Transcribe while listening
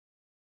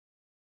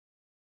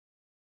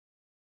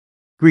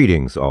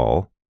Greetings,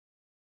 all.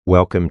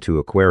 Welcome to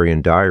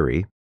Aquarian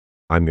Diary.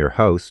 I'm your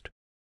host,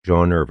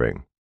 John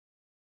Irving.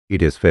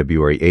 It is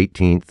February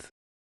 18th,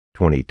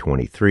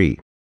 2023.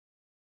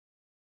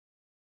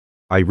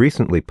 I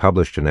recently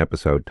published an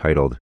episode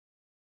titled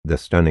The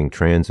Stunning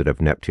Transit of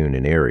Neptune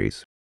in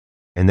Aries,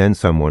 and then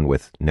someone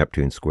with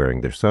Neptune squaring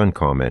their sun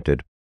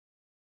commented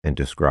and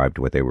described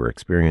what they were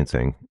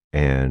experiencing,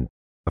 and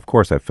of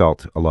course I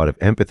felt a lot of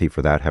empathy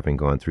for that, having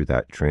gone through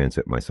that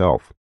transit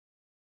myself.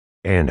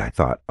 And I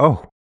thought,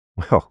 oh,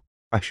 well,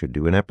 I should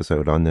do an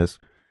episode on this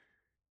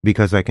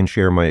because I can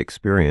share my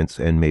experience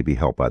and maybe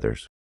help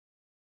others.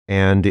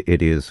 And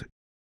it is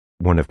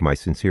one of my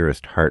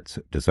sincerest heart's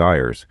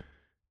desires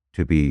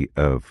to be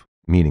of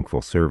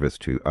meaningful service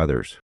to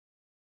others.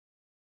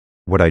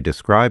 What I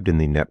described in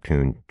the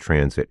Neptune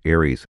Transit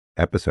Aries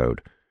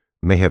episode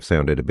may have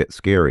sounded a bit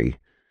scary,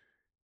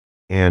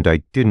 and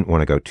I didn't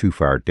want to go too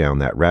far down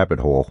that rabbit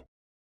hole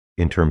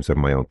in terms of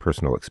my own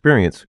personal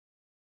experience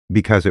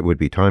because it would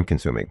be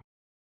time-consuming.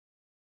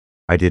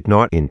 I did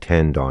not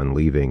intend on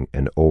leaving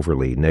an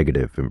overly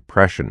negative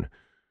impression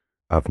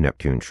of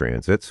Neptune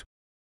transits,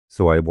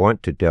 so I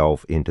want to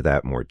delve into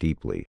that more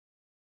deeply.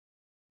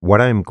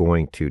 What I'm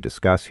going to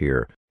discuss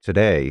here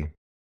today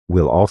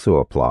will also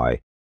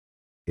apply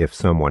if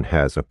someone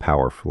has a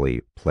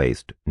powerfully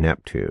placed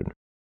Neptune,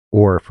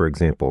 or, for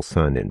example,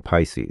 Sun in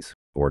Pisces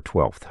or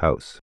 12th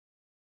house.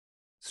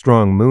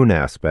 Strong moon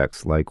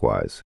aspects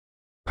likewise.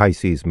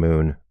 Pisces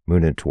moon,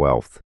 moon in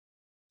 12th.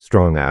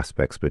 Strong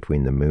aspects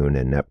between the moon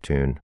and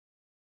Neptune,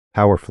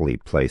 powerfully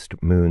placed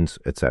moons,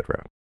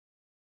 etc.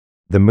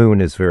 The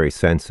moon is very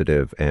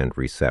sensitive and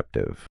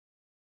receptive.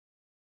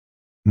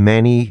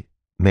 Many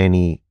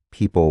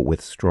people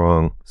with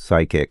strong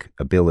psychic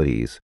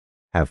abilities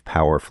have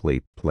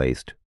powerfully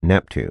placed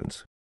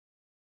Neptunes.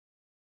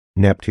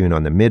 Neptune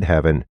on the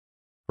midheaven,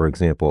 for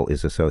example,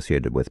 is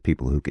associated with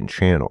people who can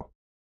channel.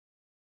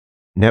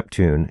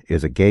 Neptune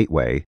is a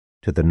gateway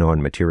to the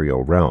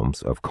non-material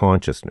realms of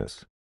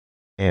consciousness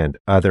and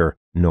other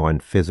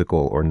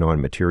non-physical or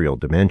non-material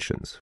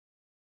dimensions.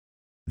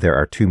 There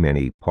are too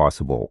many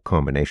possible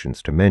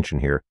combinations to mention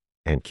here,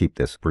 and keep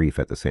this brief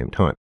at the same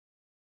time.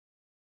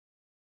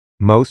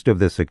 Most of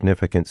the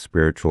significant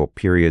spiritual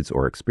periods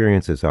or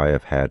experiences I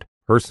have had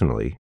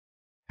personally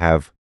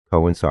have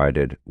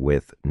coincided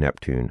with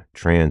Neptune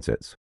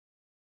transits.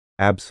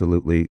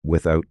 Absolutely,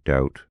 without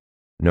doubt,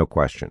 no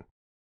question.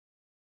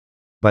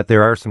 But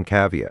there are some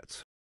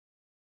caveats.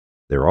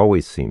 There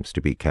always seems to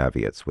be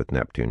caveats with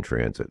Neptune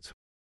transits.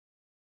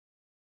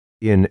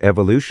 In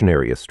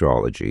evolutionary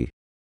astrology,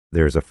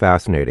 there's a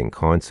fascinating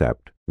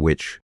concept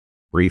which,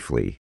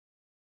 briefly,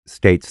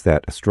 states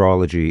that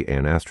astrology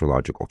and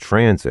astrological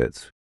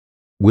transits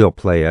will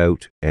play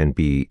out and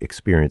be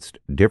experienced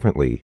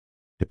differently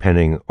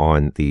depending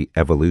on the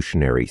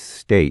evolutionary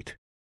state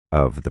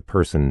of the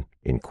person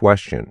in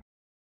question.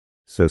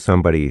 So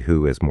somebody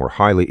who is more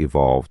highly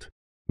evolved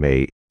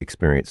may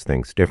experience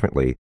things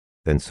differently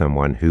than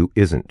someone who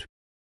isn't.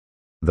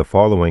 The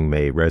following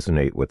may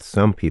resonate with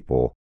some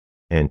people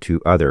and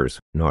to others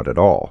not at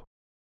all.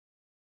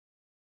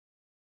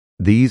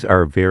 These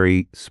are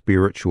very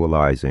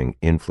spiritualizing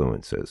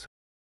influences.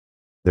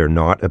 They're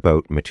not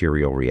about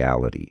material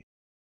reality.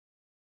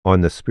 On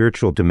the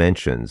spiritual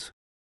dimensions,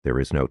 there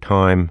is no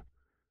time,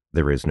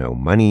 there is no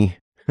money,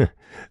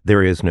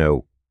 there is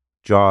no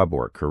job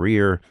or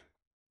career,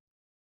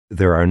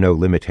 there are no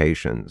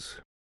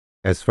limitations,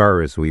 as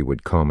far as we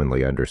would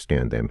commonly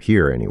understand them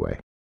here anyway.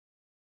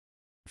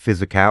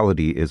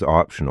 Physicality is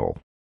optional.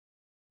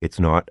 It's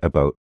not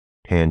about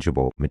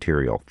tangible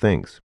material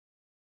things.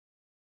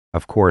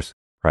 Of course,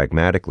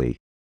 pragmatically,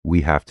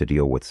 we have to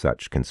deal with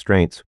such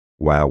constraints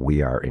while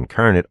we are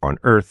incarnate on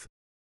Earth,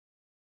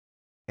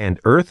 and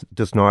Earth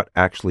does not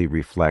actually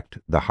reflect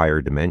the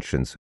higher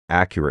dimensions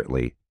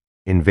accurately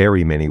in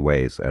very many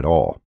ways at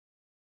all.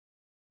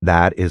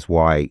 That is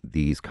why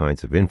these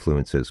kinds of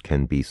influences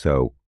can be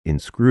so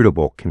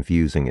inscrutable,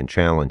 confusing, and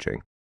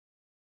challenging,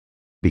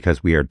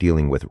 because we are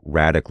dealing with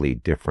radically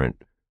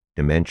different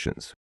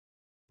dimensions.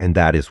 And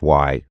that is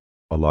why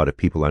a lot of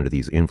people under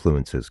these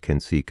influences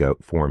can seek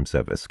out forms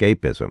of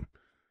escapism.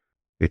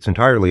 It's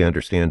entirely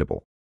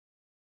understandable.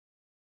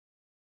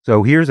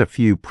 So here's a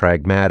few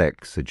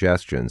pragmatic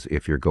suggestions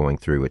if you're going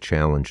through a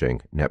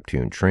challenging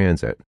Neptune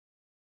transit,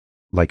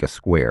 like a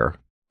square,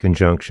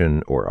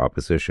 conjunction, or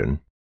opposition,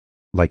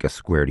 like a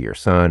square to your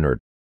sun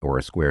or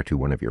a square to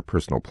one of your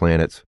personal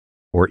planets,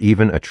 or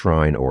even a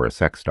trine or a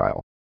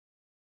sextile.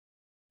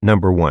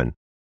 Number 1,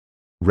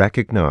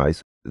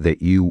 recognize that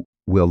you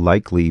will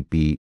likely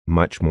be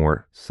much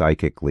more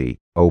psychically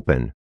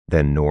open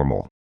than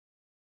normal.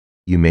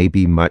 You may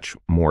be much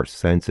more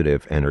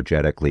sensitive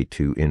energetically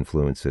to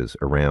influences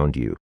around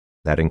you.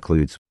 That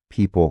includes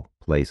people,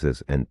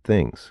 places, and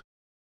things.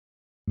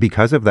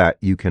 Because of that,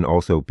 you can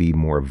also be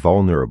more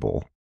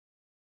vulnerable.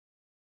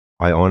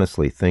 I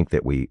honestly think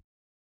that we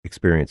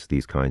experience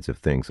these kinds of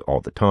things all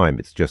the time.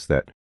 It's just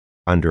that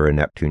under a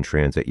Neptune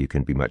transit, you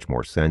can be much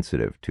more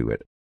sensitive to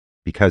it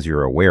because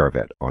you're aware of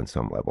it on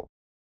some level.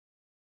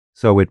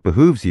 So it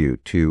behooves you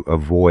to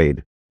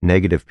avoid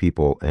negative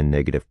people and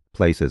negative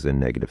places and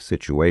negative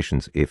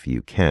situations if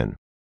you can.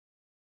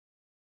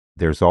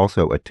 There's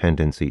also a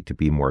tendency to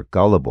be more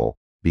gullible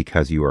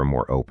because you are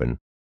more open.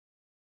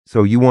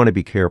 So you want to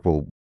be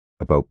careful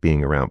about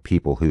being around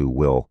people who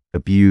will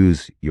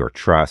abuse your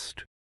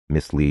trust,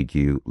 mislead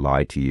you,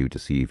 lie to you,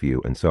 deceive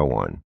you, and so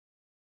on.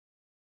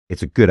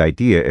 It's a good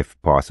idea, if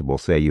possible,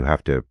 say you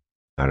have to,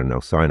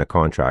 sign a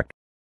contract,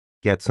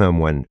 get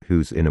someone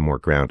who's in a more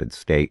grounded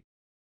state,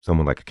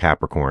 someone like a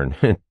Capricorn,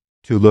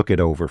 to look it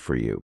over for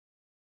you.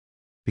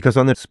 Because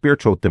on the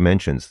spiritual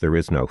dimensions, there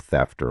is no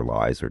theft or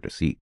lies or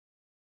deceit.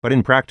 But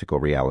in practical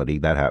reality,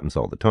 that happens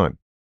all the time.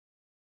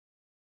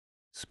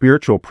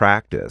 Spiritual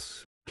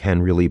practice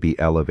can really be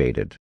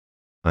elevated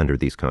under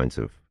these kinds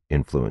of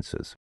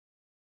influences.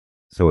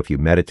 So if you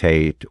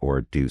meditate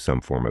or do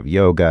some form of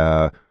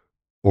yoga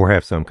or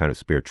have some kind of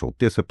spiritual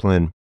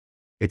discipline,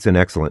 it's an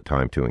excellent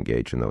time to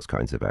engage in those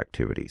kinds of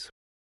activities.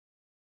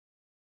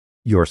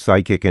 Your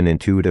psychic and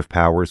intuitive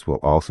powers will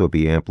also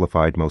be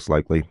amplified, most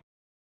likely.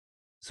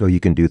 So you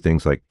can do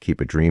things like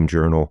keep a dream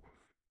journal.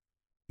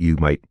 You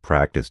might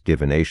practice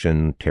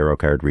divination, tarot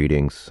card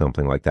readings,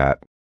 something like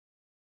that.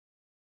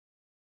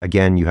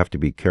 Again, you have to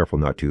be careful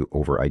not to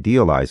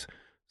over-idealize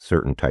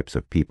certain types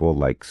of people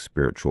like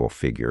spiritual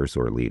figures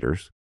or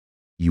leaders.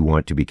 You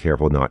want to be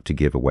careful not to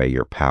give away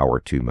your power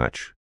too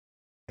much,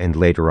 and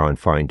later on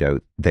find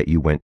out that you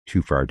went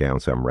too far down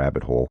some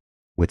rabbit hole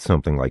with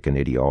something like an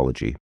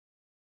ideology.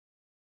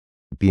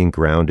 Being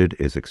grounded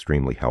is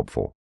extremely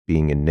helpful.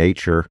 Being in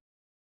nature,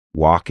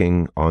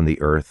 walking on the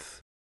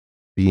earth,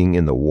 being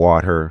in the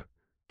water,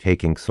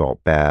 taking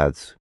salt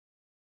baths,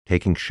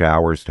 taking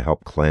showers to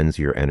help cleanse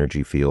your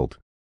energy field.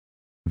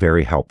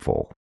 Very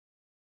helpful.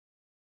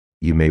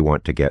 You may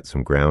want to get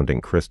some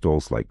grounding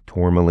crystals like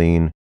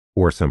tourmaline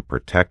or some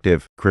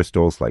protective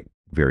crystals like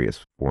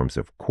various forms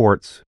of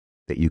quartz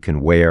that you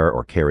can wear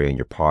or carry in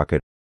your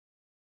pocket.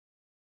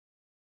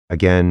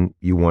 Again,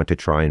 you want to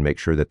try and make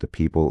sure that the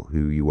people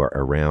who you are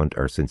around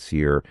are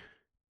sincere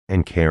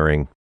and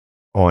caring,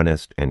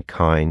 honest and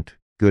kind,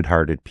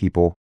 good-hearted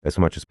people as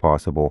much as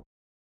possible.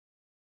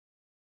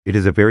 It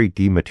is a very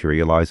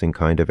dematerializing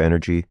kind of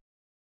energy.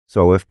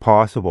 So if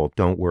possible,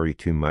 don't worry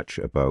too much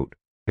about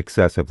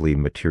excessively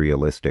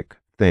materialistic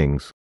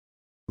things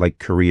like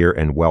career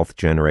and wealth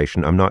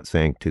generation. I'm not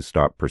saying to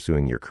stop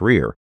pursuing your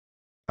career.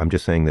 I'm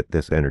just saying that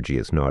this energy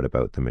is not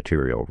about the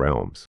material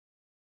realms.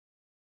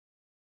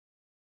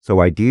 So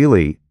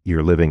ideally,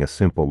 you're living a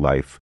simple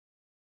life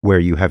where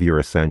you have your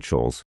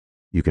essentials.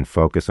 You can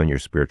focus on your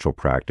spiritual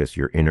practice,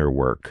 your inner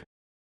work,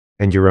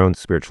 and your own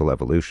spiritual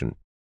evolution.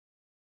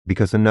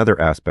 Because another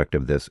aspect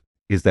of this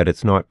is that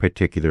it's not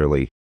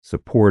particularly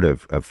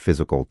supportive of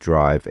physical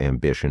drive,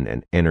 ambition,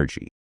 and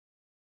energy.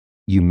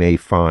 You may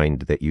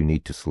find that you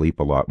need to sleep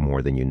a lot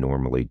more than you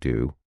normally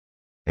do,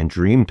 and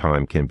dream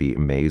time can be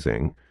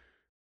amazing.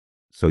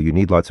 So you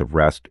need lots of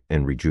rest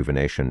and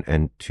rejuvenation,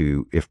 and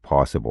to, if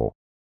possible,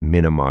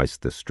 minimize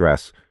the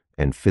stress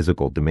and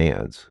physical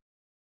demands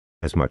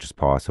as much as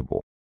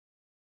possible.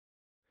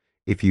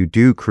 If you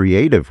do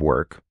creative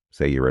work,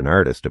 say you're an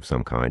artist of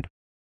some kind,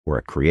 or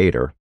a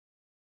creator,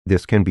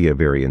 this can be a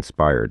very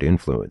inspired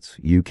influence.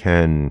 You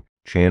can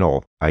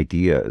channel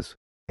ideas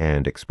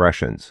and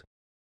expressions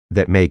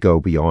that may go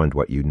beyond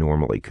what you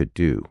normally could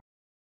do.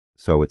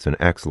 So it's an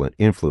excellent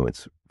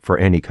influence for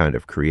any kind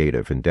of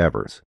creative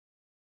endeavors.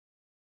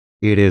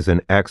 It is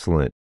an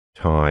excellent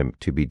time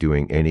to be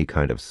doing any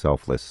kind of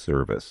selfless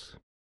service.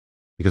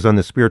 Because on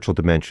the spiritual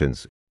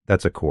dimensions,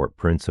 that's a core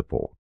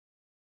principle.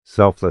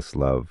 Selfless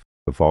love,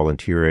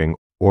 volunteering,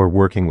 or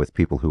working with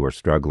people who are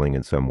struggling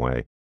in some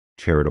way,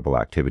 charitable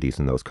activities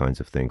and those kinds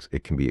of things,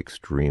 it can be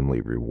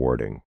extremely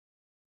rewarding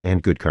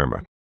and good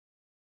karma.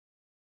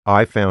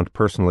 I found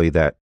personally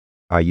that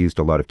I used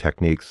a lot of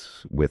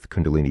techniques with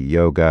Kundalini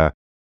Yoga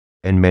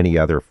and many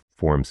other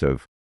forms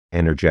of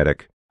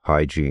energetic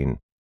hygiene,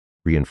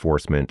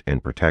 reinforcement,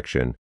 and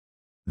protection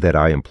that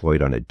I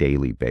employed on a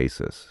daily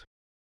basis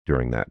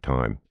during that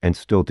time, and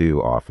still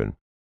do often.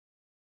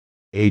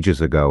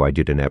 Ages ago, I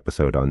did an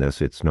episode on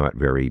this. It's not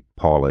very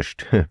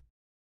polished,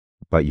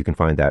 but you can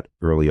find that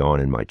early on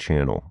in my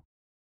channel.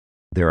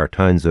 There are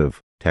tons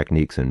of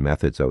techniques and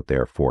methods out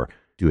there for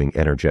doing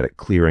energetic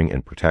clearing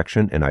and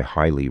protection, and I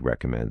highly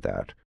recommend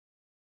that.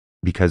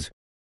 Because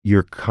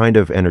you're kind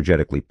of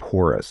energetically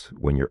porous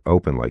when you're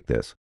open like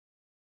this,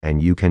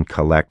 and you can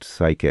collect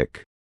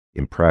psychic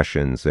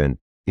impressions and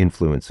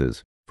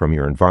influences from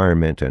your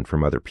environment and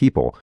from other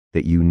people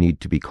that you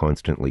need to be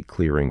constantly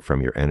clearing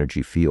from your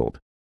energy field.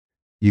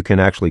 You can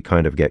actually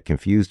kind of get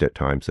confused at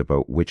times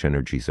about which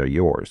energies are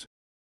yours.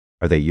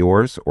 Are they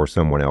yours or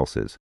someone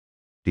else's?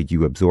 Did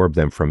you absorb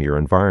them from your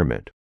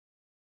environment?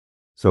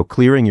 So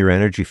clearing your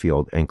energy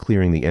field and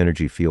clearing the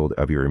energy field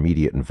of your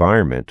immediate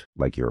environment,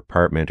 like your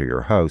apartment or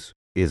your house,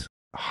 is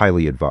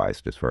highly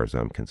advised as far as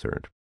I'm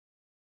concerned.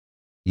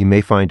 You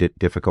may find it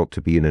difficult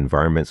to be in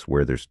environments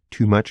where there's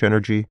too much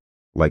energy,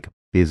 like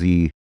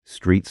busy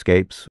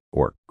streetscapes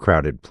or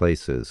crowded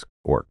places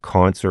or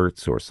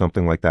concerts or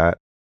something like that,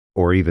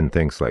 or even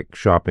things like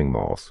shopping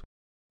malls.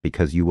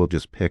 because you will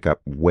just pick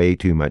up way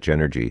too much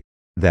energy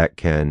that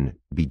can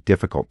be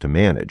difficult to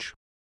manage.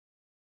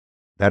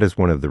 That is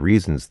one of the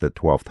reasons the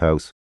 12th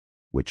house,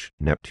 which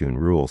Neptune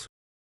rules,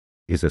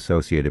 is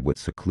associated with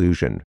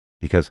seclusion,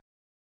 because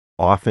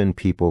often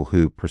people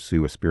who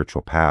pursue a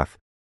spiritual path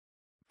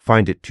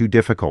find it too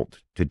difficult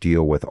to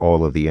deal with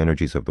all of the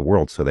energies of the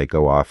world, so they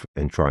go off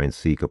and try and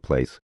seek a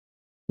place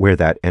where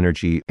that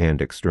energy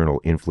and external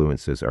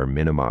influences are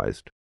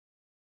minimized.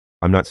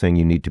 I'm not saying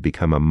you need to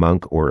become a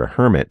monk or a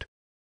hermit,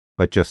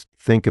 but just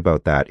think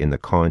about that in the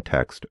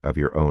context of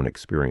your own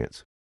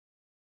experience.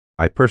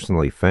 I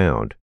personally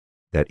found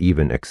that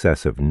even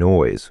excessive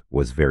noise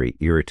was very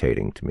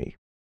irritating to me.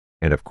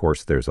 And of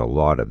course, there's a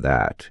lot of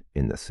that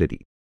in the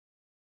city.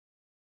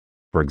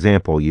 For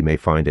example, you may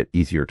find it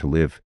easier to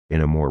live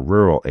in a more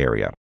rural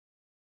area.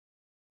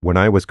 When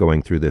I was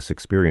going through this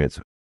experience,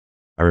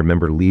 I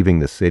remember leaving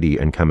the city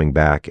and coming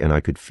back, and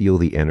I could feel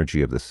the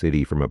energy of the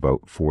city from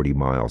about 40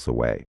 miles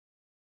away.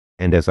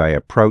 And as I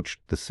approached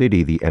the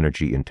city, the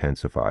energy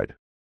intensified.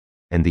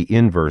 And the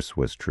inverse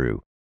was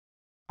true.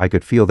 I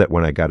could feel that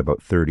when I got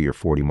about 30 or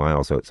 40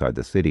 miles outside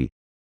the city,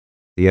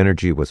 the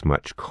energy was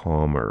much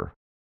calmer.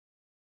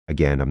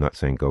 Again, I'm not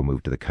saying go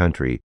move to the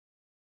country,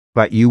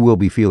 but you will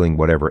be feeling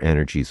whatever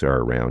energies are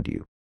around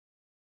you.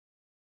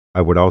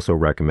 I would also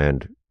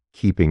recommend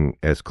keeping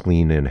as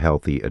clean and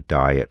healthy a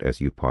diet as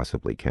you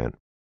possibly can.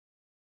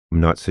 I'm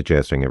not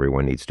suggesting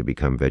everyone needs to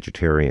become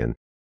vegetarian,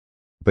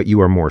 but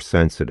you are more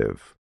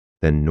sensitive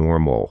than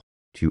normal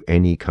to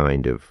any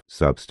kind of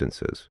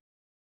substances.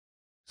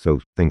 So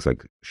things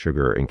like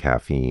sugar and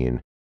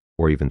caffeine,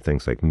 or even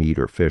things like meat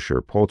or fish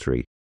or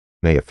poultry,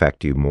 may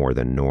affect you more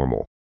than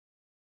normal,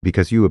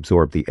 because you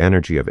absorb the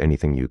energy of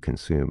anything you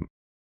consume.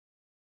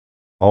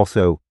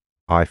 Also,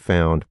 I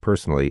found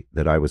personally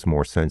that I was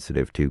more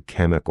sensitive to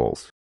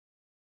chemicals,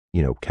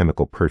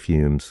 chemical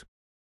perfumes,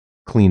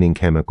 cleaning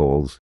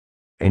chemicals,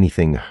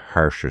 anything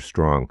harsh or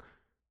strong.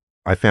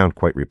 I found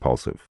quite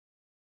repulsive.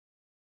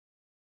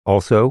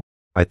 Also,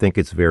 I think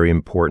it's very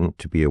important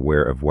to be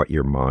aware of what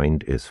your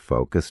mind is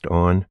focused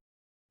on,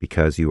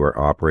 because you are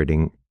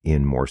operating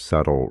in more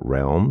subtle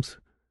realms.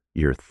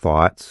 Your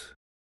thoughts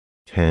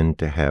tend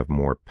to have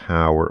more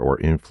power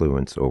or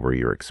influence over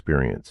your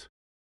experience.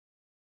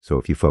 So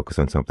if you focus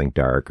on something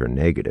dark or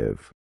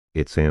negative,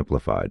 it's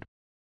amplified.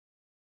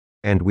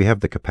 And we have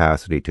the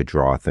capacity to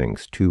draw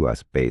things to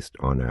us based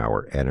on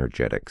our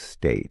energetic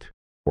state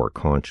or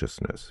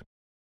consciousness.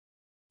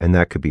 And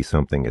that could be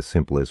something as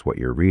simple as what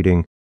you're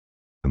reading,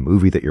 a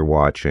movie that you're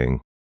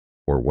watching,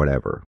 or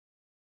whatever.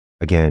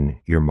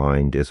 Again, your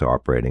mind is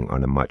operating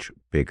on a much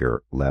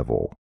bigger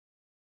level.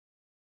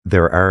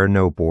 There are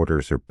no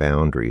borders or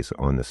boundaries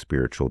on the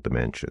spiritual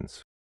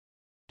dimensions.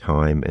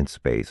 Time and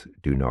space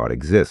do not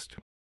exist.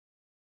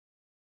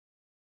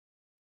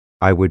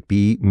 I would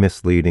be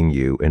misleading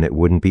you, and it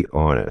wouldn't be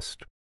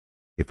honest,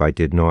 if I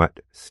did not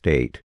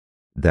state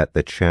that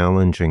the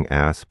challenging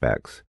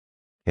aspects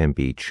can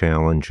be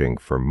challenging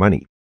for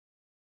money.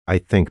 I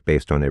think,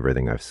 based on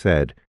everything I've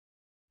said,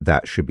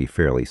 that should be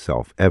fairly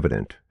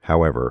self-evident.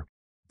 However,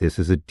 this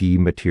is a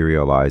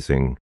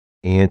dematerializing,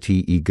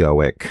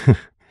 anti-egoic,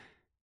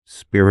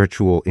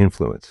 spiritual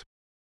influence.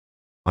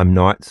 I'm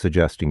not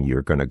suggesting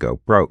you're going to go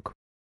broke.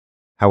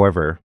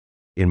 However,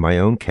 in my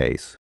own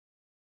case,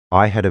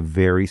 I had a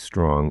very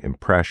strong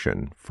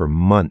impression for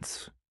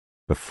months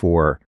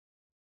before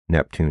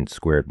Neptune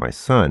squared my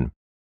sun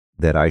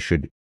that I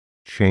should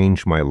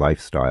change my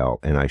lifestyle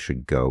and I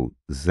should go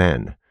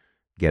Zen,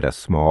 get a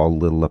small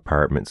little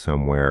apartment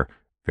somewhere,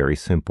 very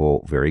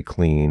simple, very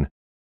clean,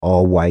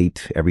 all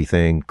white,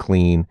 everything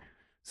clean,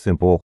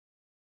 simple.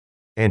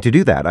 And to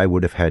do that, I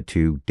would have had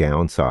to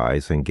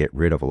downsize and get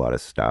rid of a lot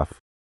of stuff.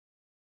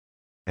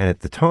 And at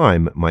the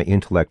time, my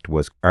intellect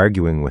was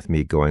arguing with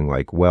me, going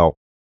like, well,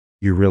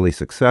 you're really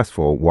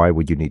successful. Why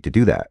would you need to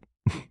do that?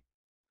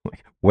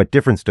 What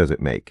difference does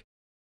it make?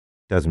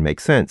 Doesn't make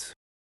sense.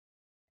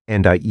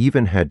 And I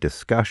even had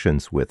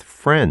discussions with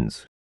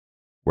friends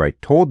where I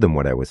told them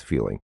what I was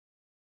feeling.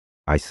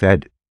 I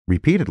said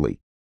repeatedly,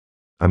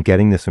 I'm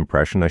getting this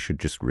impression I should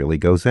just really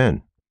go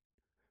Zen.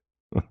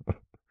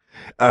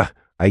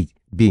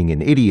 Being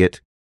an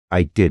idiot,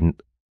 I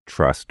didn't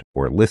trust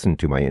or listen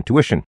to my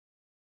intuition.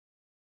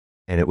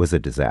 And it was a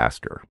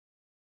disaster.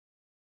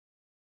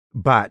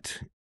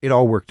 But it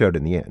all worked out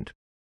in the end.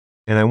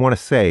 And I want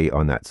to say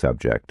on that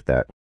subject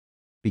that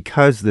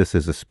because this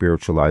is a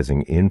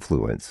spiritualizing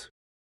influence,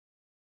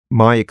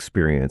 my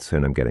experience,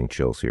 and I'm getting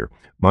chills here,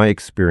 my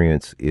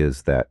experience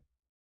is that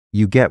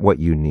you get what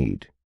you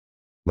need.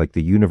 Like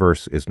the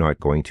universe is not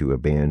going to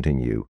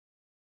abandon you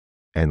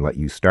and let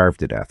you starve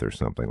to death or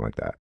something like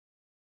that.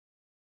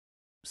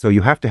 So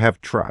you have to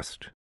have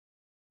trust.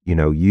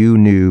 You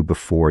knew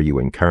before you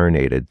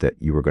incarnated that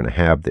you were going to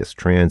have this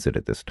transit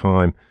at this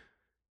time.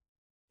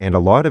 And a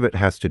lot of it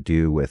has to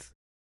do with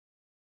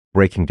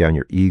breaking down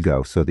your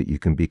ego so that you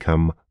can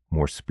become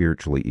more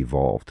spiritually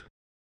evolved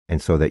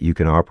and so that you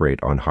can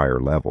operate on higher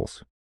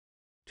levels.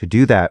 To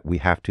do that, we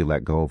have to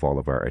let go of all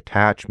of our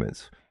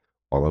attachments,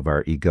 all of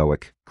our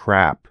egoic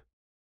crap,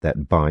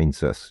 that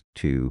binds us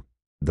to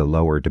the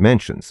lower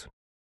dimensions.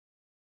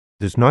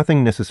 There's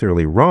nothing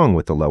necessarily wrong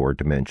with the lower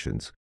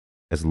dimensions,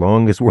 as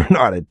long as we're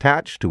not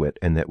attached to it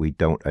and that we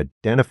don't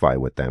identify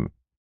with them.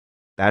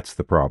 That's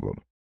the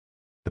problem.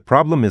 The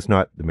problem is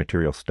not the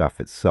material stuff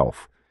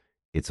itself.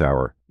 It's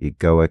our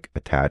egoic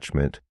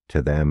attachment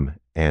to them,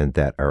 and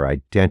that our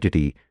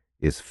identity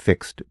is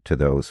fixed to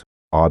those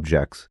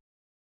objects,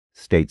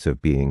 states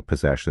of being,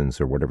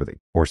 possessions,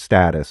 or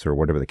status, or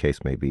whatever the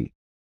case may be.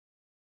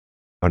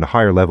 On a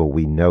higher level,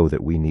 we know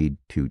that we need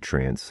to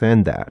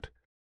transcend that.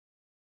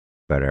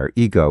 But our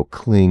ego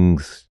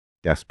clings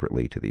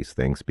desperately to these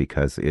things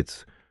because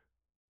it's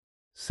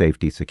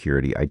safety,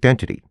 security,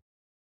 identity.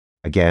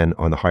 Again,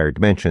 on the higher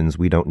dimensions,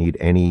 we don't need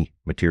any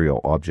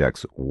material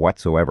objects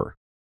whatsoever.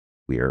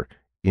 We are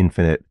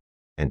infinite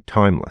and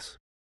timeless.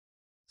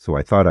 So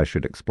I thought I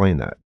should explain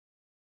that.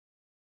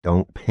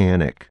 Don't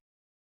panic.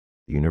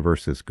 The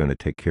universe is going to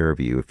take care of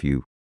you if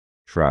you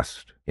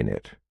trust in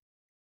it.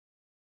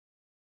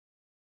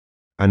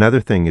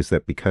 Another thing is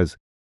that because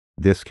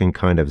this can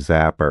kind of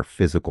zap our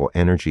physical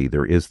energy,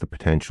 there is the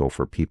potential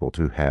for people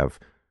to have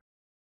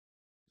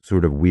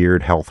sort of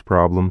weird health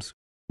problems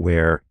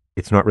where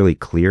it's not really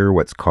clear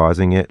what's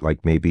causing it.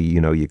 Like maybe,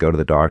 you go to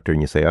the doctor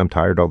and you say, I'm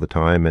tired all the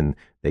time, and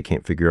they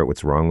can't figure out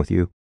what's wrong with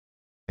you.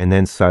 And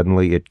then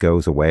suddenly it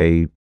goes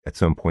away at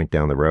some point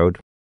down the road.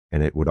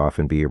 And it would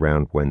often be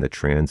around when the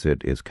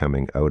transit is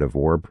coming out of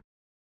orb.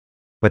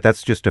 But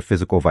that's just a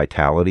physical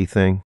vitality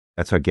thing.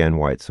 That's again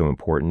why it's so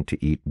important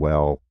to eat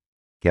well,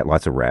 get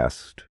lots of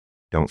rest,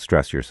 don't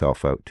stress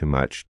yourself out too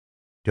much,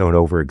 don't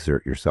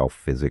overexert yourself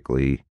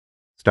physically,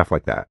 stuff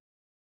like that.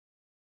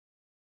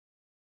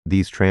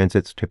 These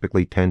transits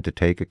typically tend to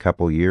take a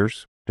couple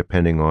years,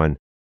 depending on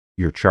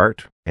your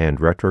chart and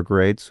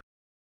retrogrades.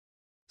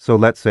 So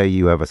let's say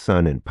you have a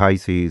sun in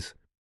Pisces,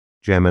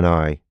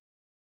 Gemini,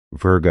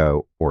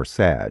 Virgo, or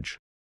Sag.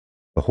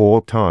 The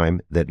whole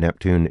time that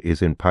Neptune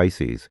is in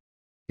Pisces,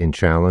 in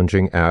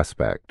challenging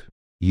aspect,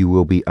 you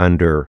will be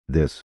under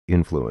this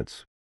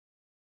influence.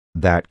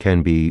 That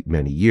can be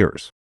many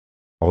years,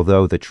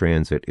 although the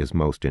transit is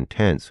most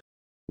intense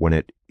when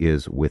it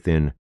is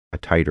within a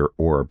tighter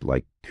orb,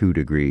 like 2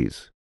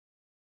 degrees.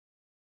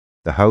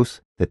 The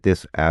house that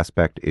this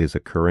aspect is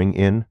occurring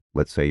in,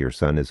 let's say your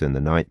sun is in the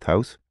 9th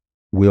house,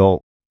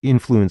 will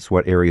influence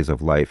what areas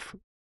of life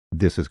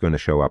this is going to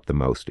show up the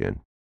most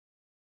in.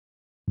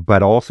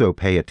 But also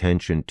pay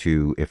attention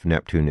to if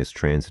Neptune is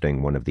transiting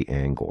one of the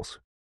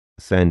angles.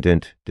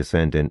 Ascendant,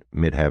 descendant,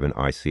 midheaven,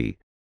 IC.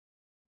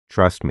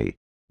 Trust me,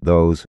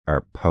 those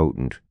are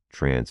potent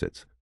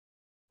transits.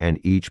 And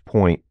each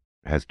point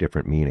has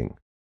different meaning.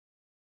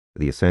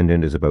 The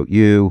ascendant is about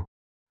you,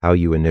 how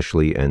you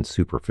initially and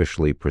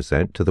superficially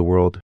present to the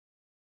world.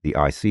 The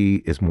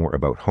IC is more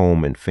about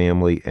home and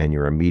family and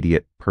your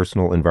immediate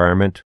personal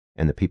environment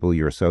and the people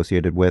you're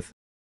associated with.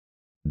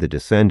 The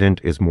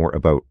descendant is more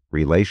about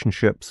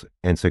relationships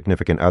and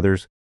significant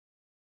others.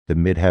 The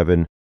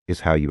midheaven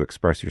is how you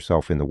express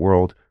yourself in the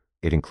world.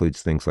 It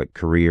includes things like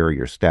career,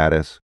 your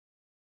status.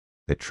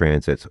 The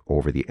transits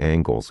over the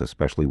angles,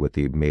 especially with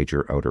the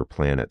major outer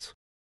planets,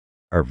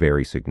 are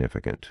very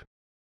significant.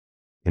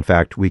 In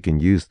fact, we can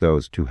use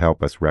those to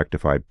help us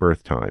rectify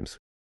birth times.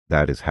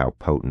 That is how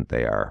potent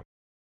they are.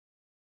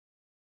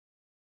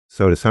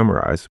 So to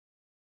summarize,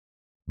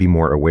 be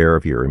more aware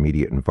of your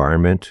immediate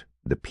environment,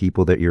 the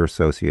people that you're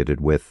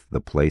associated with,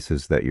 the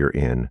places that you're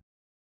in,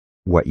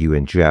 what you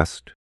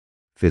ingest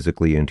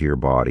physically into your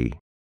body.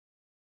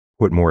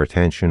 Put more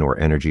attention or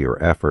energy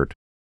or effort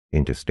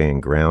into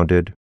staying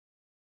grounded.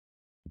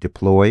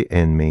 Deploy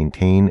and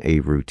maintain a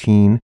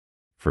routine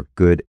for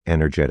good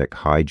energetic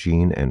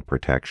hygiene and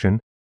protection.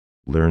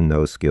 Learn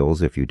those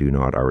skills if you do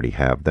not already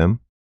have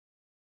them.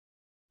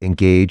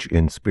 Engage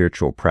in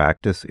spiritual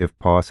practice if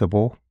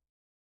possible.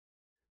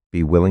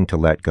 Be willing to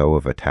let go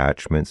of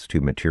attachments to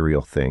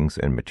material things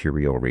and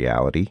material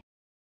reality.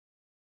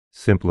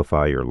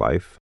 Simplify your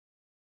life.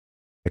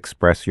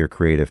 Express your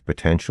creative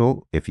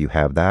potential if you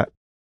have that.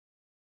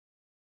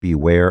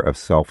 Beware of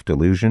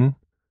self-delusion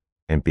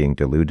and being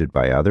deluded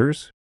by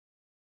others.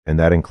 And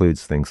that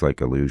includes things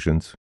like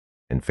illusions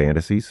and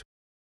fantasies.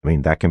 I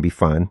mean, that can be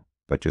fun,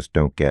 but just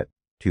don't get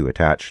too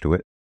attached to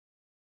it.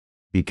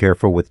 Be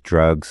careful with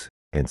drugs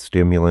and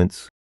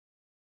stimulants.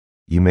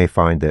 You may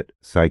find that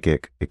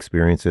psychic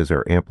experiences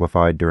are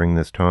amplified during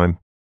this time.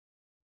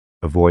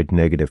 Avoid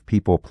negative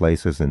people,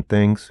 places, and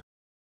things.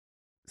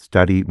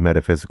 Study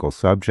metaphysical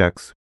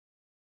subjects.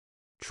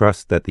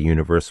 Trust that the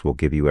universe will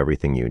give you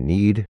everything you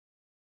need,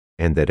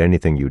 and that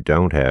anything you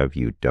don't have,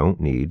 you don't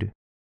need.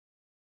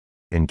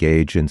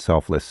 Engage in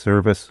selfless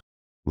service,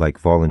 like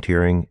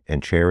volunteering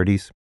and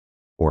charities,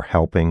 or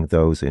helping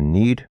those in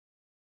need.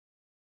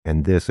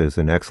 And this is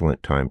an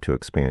excellent time to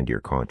expand your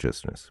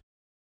consciousness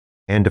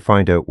and to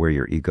find out where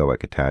your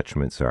egoic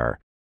attachments are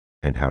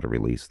and how to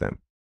release them.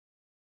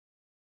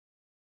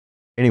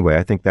 Anyway,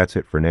 I think that's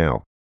it for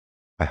now.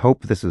 I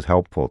hope this is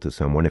helpful to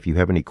someone. If you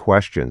have any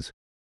questions,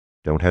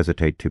 don't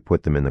hesitate to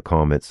put them in the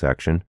comments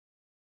section.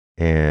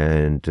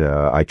 And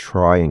I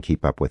try and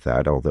keep up with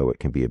that, although it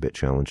can be a bit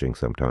challenging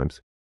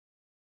sometimes.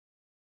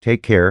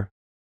 Take care.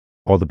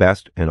 All the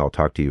best, and I'll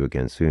talk to you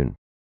again soon.